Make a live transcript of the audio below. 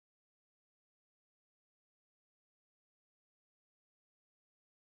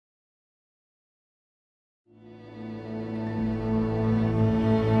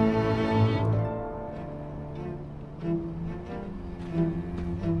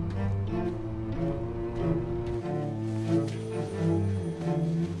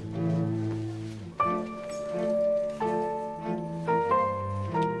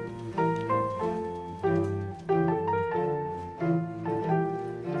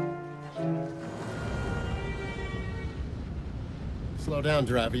Slow down,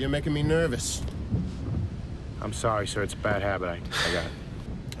 driver. You're making me nervous. I'm sorry, sir. It's a bad habit. I got it.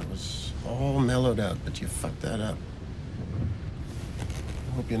 I was all mellowed out, but you fucked that up.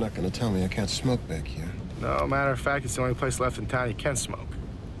 I hope you're not going to tell me I can't smoke back here. No, matter of fact, it's the only place left in town you can smoke.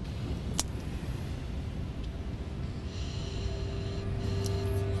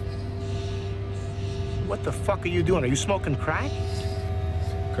 What the fuck are you doing? Are you smoking crack?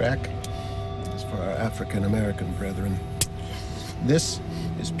 Crack is for our African-American brethren. This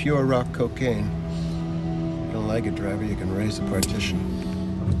is pure rock cocaine. If you don't like it, driver, you can raise the partition.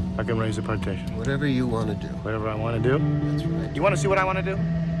 I can raise the partition. Whatever you want to do. Whatever I want to do? That's right. You want to see what I want to do?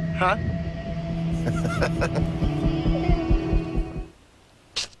 Huh?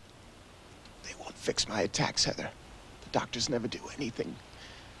 They won't fix my attacks, Heather. The doctors never do anything.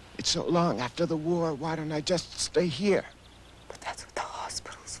 It's so long after the war. Why don't I just stay here? But that's what the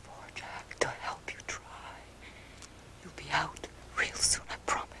hospital's for, Jack. To help you try. You'll be out real soon, I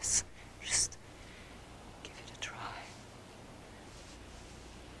promise. Just give it a try.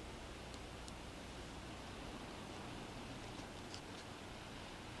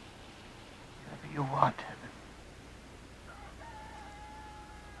 Whatever you want, Heather.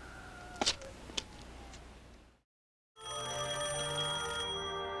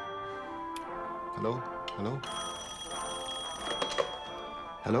 Hello? Hello?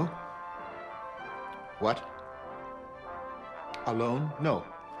 Hello? What? Alone? No.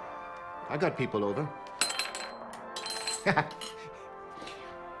 I got people over.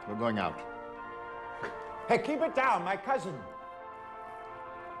 We're going out. Hey, keep it down, my cousin.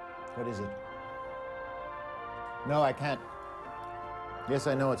 What is it? No, I can't. Yes,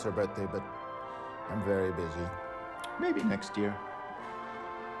 I know it's her birthday, but I'm very busy. Maybe next year.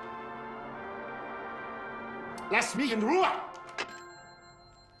 Lass mich in Ruhe!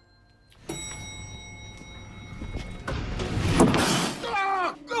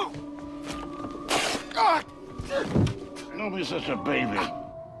 Don't be such a baby.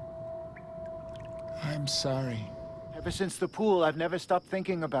 I'm sorry. Ever since the pool, I've never stopped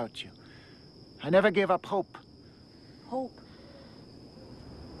thinking about you. I never gave up hope. Hope?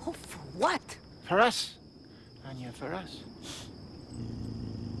 Hope for what? For us, Anya, for us.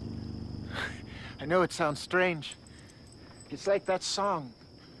 I know it sounds strange. It's like that song.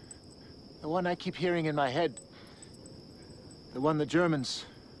 The one I keep hearing in my head. The one the Germans,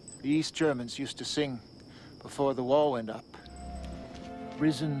 the East Germans, used to sing before the wall went up.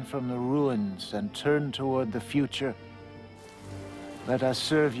 Risen from the ruins and turned toward the future. Let us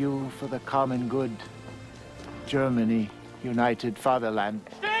serve you for the common good. Germany, united fatherland.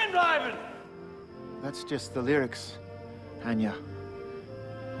 Stand driving! That's just the lyrics, Anya.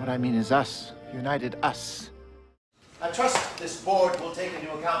 What I mean is us, united us. I trust this board will take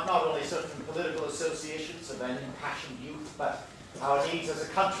into account not only certain political associations of an impassioned youth, but our needs as a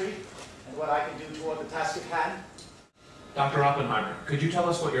country and what I can do toward the task at hand. Dr. Oppenheimer, could you tell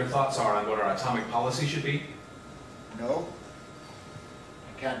us what your thoughts are on what our atomic policy should be? No,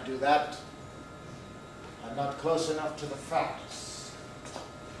 I can't do that. I'm not close enough to the facts.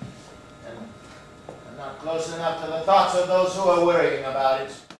 And I'm not close enough to the thoughts of those who are worrying about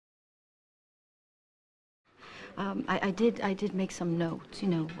it. I did make some notes,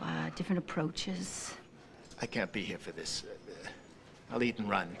 different approaches. I can't be here for this. I'll eat and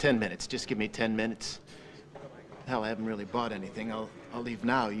run. 10 minutes. Just give me 10 minutes. Hell, I haven't really bought anything. I'll leave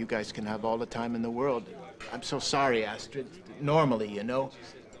now. You guys can have all the time in the world. I'm so sorry, Astrid. Normally, you know.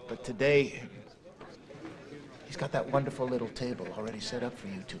 But today, he's got that wonderful little table already set up for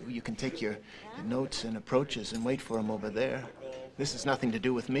you two. You can take your notes and approaches and wait for him over there. This has nothing to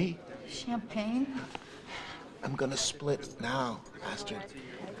do with me. Champagne? I'm gonna split now, Astrid.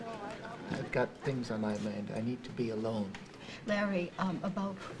 I've got things on my mind. I need to be alone. Larry,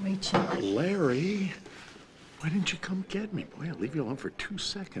 about Rachel. Larry? Why didn't you come get me? Boy, I'll leave you alone for 2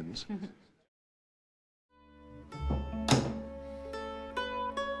 seconds.